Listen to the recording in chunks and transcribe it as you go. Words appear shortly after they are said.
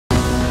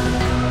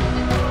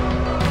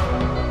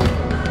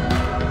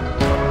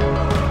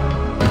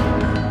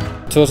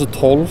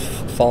2012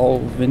 þá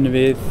vinnum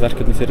við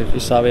verkefni fyrir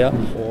Isavia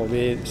og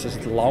við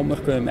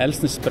lágmörkuðum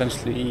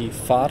eldsneytisbrennslu í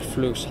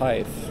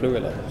farflugshæð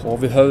flugvélar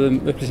og við höfðum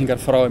upplýsingar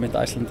frá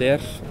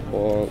Icelandair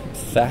og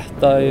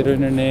þetta í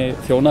rauninni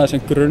þjónaði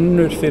sem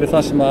grunnur fyrir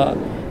það sem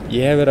að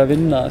ég hef verið að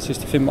vinna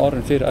síðustu 5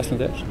 árin fyrir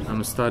Icelandair.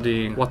 I'm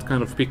studying what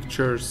kind of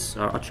pictures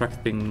are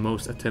attracting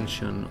most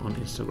attention on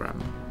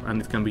Instagram, and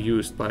it can be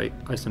used by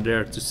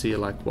Icelandair to see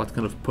like what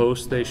kind of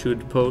posts they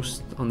should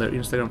post on their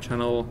Instagram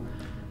channel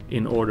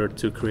in order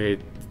to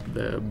create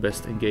the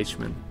best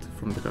engagement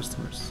from the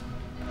customers.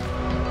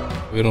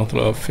 Við erum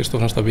náttúrulega fyrst og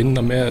fremst að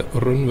vinna með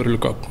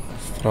raunveruleg gögn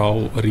frá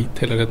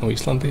retailer hérna á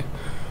Íslandi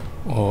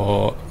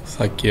og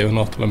það gefur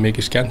náttúrulega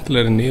mikið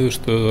skemmtilegri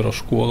niðurstöður að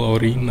skoða og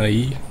rýna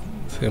í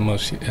þegar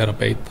maður er að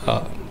beita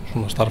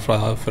svona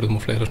starffræðiaðferðum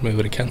og fleira sem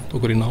hefur verið kennt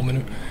okkur í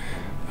náminu.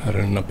 Það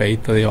er að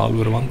beita því á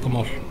alvöru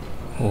vandamál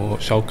og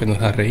sjá hvernig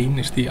það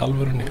reynist í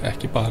alvörunni,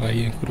 ekki bara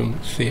í einhverjum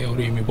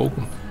þeórium í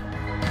bókum.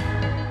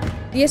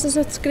 Ég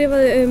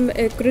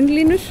skrifaði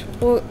grunnlínur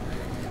og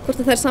hvort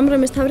að þær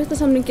samræmist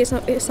hafréttarsamningi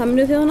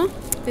Sameinuðu þjóðanna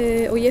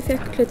og ég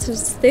fékk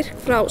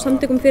styrk frá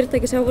samtökum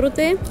fyrirtæki í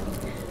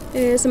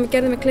sjávarútvegi sem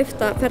gerði mig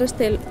kleift að ferðast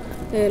til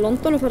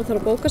London og fara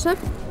þar á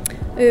bókasafn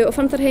og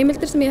fann þar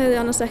heimildir sem ég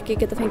hefði annars ekki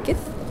getað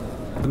fengið.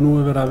 Nú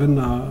er verið að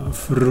vinna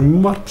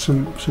frumvarp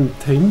sem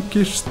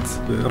tengist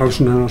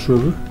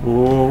rannsóknarsögu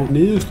og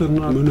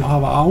niðurstöðurnar munu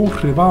hafa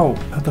áhrif á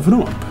þetta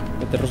frumvarp.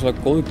 Þetta er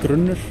rosalega góður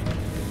grunnur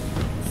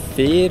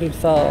fyrir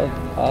það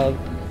að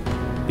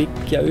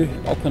byggja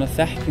upp ákveðna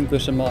þekkingu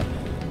sem að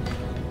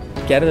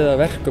gerði það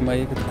verkum að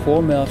ég geti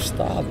komið af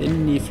stað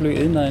inn í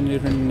flugiðnaðinn í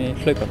rauninni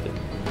hlaupandi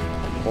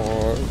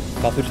og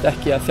það þurfti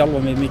ekki að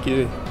þjálfa mig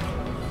mikið upp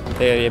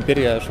þegar ég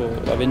byrjaði svo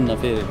að vinna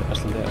fyrir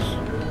Icelandair.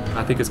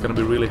 I think it's going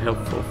to be really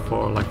helpful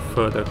for like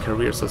further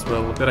careers as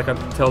well. That I can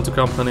tell to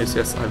companies,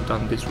 yes, I've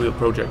done this real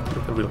project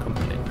with a real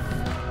company.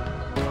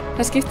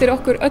 Það skiptir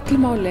okkur öllu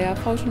máli að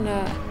fá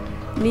svona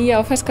nýja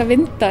og ferska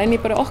vinda inn í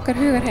bara okkar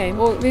hugarheim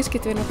og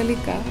viðskiptavin okkar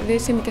líka.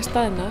 Við sem ekki að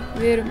staðina.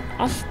 Við erum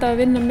alltaf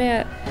að vinna með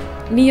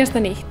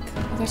nýjasta nýtt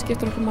og það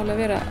skiptir okkur máli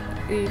að vera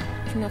í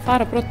svona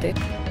farabroddi.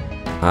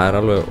 Það er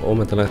alveg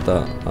ómetanlegt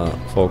að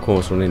fá að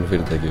koma svona inn í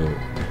fyrirtæki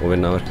og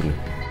vinna að verkefni.